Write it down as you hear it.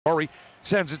Murray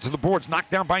sends it to the boards,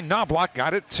 knocked down by Knobloch,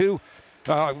 got it to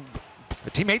a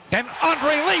teammate, then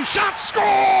Andre Lee, shot, score!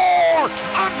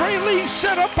 Andre Lee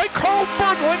set up by Carl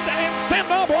Berglund and Sam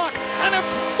Knobloch, and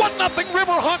it's 1-0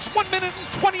 Riverhawks, 1 minute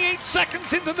and 28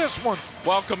 seconds into this one.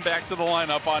 Welcome back to the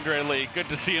lineup, Andre Lee. Good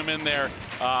to see him in there.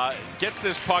 Gets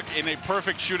this puck in a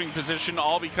perfect shooting position,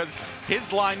 all because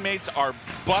his line mates are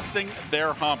busting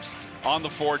their humps on the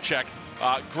forecheck.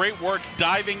 Great work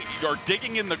diving or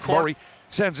digging in the corner. Murray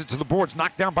sends it to the boards,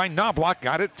 knocked down by Knobloch,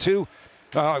 got it to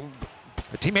a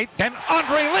teammate, then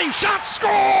Andre Lee, shot,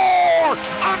 score!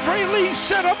 Andre Lee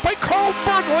set up by Carl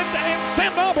Berglund and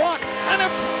Sam Knobloch, and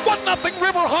it's 1-0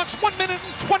 Riverhawks, 1 minute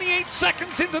and 28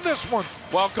 seconds into this one.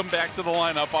 Welcome back to the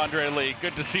lineup, Andre Lee.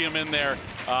 Good to see him in there.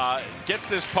 Gets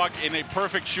this puck in a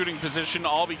perfect shooting position,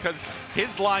 all because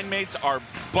his line mates are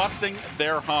busting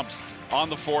their humps on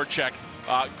the forecheck.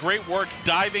 Great work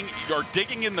diving or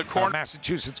digging in the corner.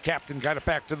 Massachusetts captain got it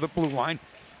back to the blue line.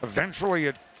 Eventually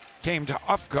it came to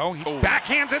Ufko. He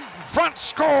backhanded, front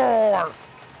score!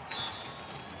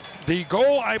 The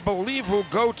goal, I believe, will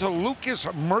go to Lucas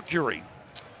Mercury.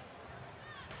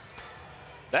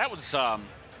 That was, I'm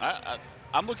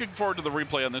looking forward to the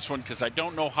replay on this one because I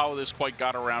don't know how this quite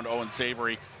got around Owen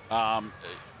Savory.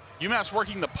 UMass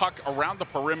working the puck around the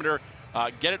perimeter,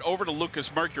 get it over to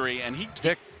Lucas Mercury, and he...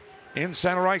 Stick in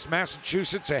center ice,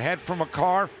 Massachusetts ahead from a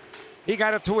car. He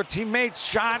got it to a teammate,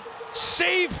 shot,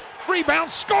 save,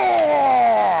 rebound,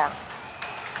 score!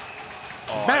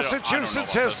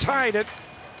 Massachusetts has tied it.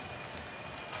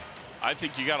 I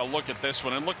think you got to look at this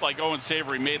one. It looked like Owen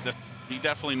Savory made this. He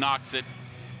definitely knocks it.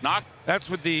 That's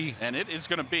with the... And it is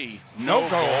going to be no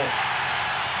goal.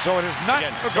 So it is not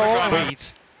a goal.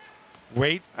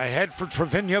 Wait ahead for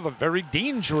Trevino, the very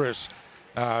dangerous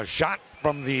shot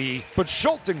from the... But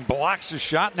Schulting blocks the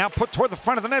shot, now put toward the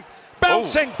front of the net.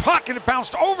 Bouncing puck, and it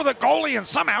bounced over the goalie and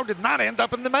somehow did not end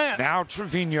up in the net. Now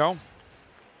Trevino.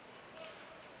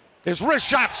 His wrist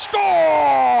shot,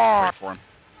 score! For him.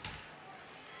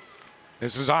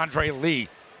 This is Andre Lee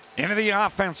into the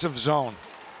offensive zone.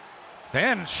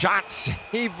 Then shot,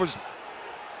 save was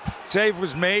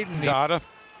made.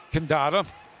 Kandata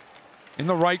in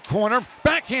the right corner.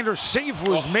 Backhander save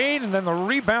was made, and then the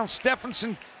rebound.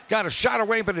 Stephenson got a shot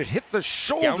away, but it hit the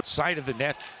shoulder outside of the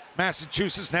net.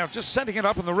 Massachusetts now just setting it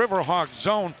up in the Riverhawk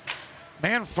zone.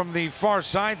 Man from the far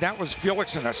side, that was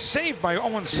Felix, and a save by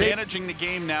Owen Savory. Managing the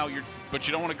game now, but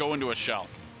you don't want to go into a shell.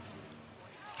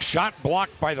 Shot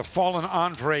blocked by the fallen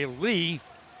Andre Lee.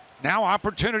 Now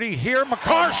opportunity here.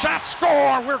 McCarr shot,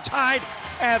 score! We're tied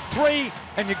at 3,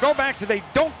 and you go back to they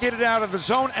don't get it out of the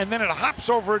zone, and then it hops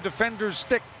over a defender's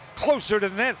stick closer to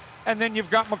the net, and then you've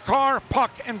got McCarr,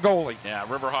 puck, and goalie. Yeah,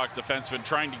 Riverhawk defenseman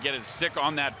trying to get his stick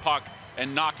on that puck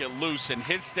and knock it loose, and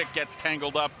his stick gets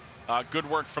tangled up. Good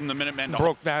work from the Minutemen.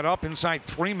 Broke that up inside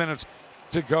 3 minutes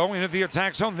to go into the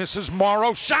attack zone. This is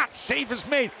Morrow. Shot, save is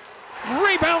made.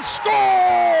 Rebound,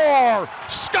 score!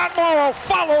 Scott Morrow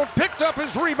followed, picked up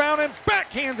his rebound, and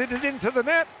backhanded it into the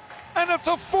net. And it's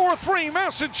a 4-3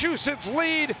 Massachusetts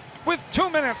lead with 2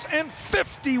 minutes and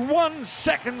 51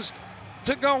 seconds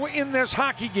to go in this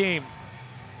hockey game.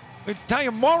 I tell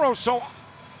you, Morrow so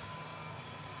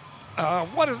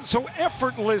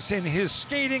effortless in his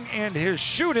skating and his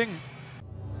shooting.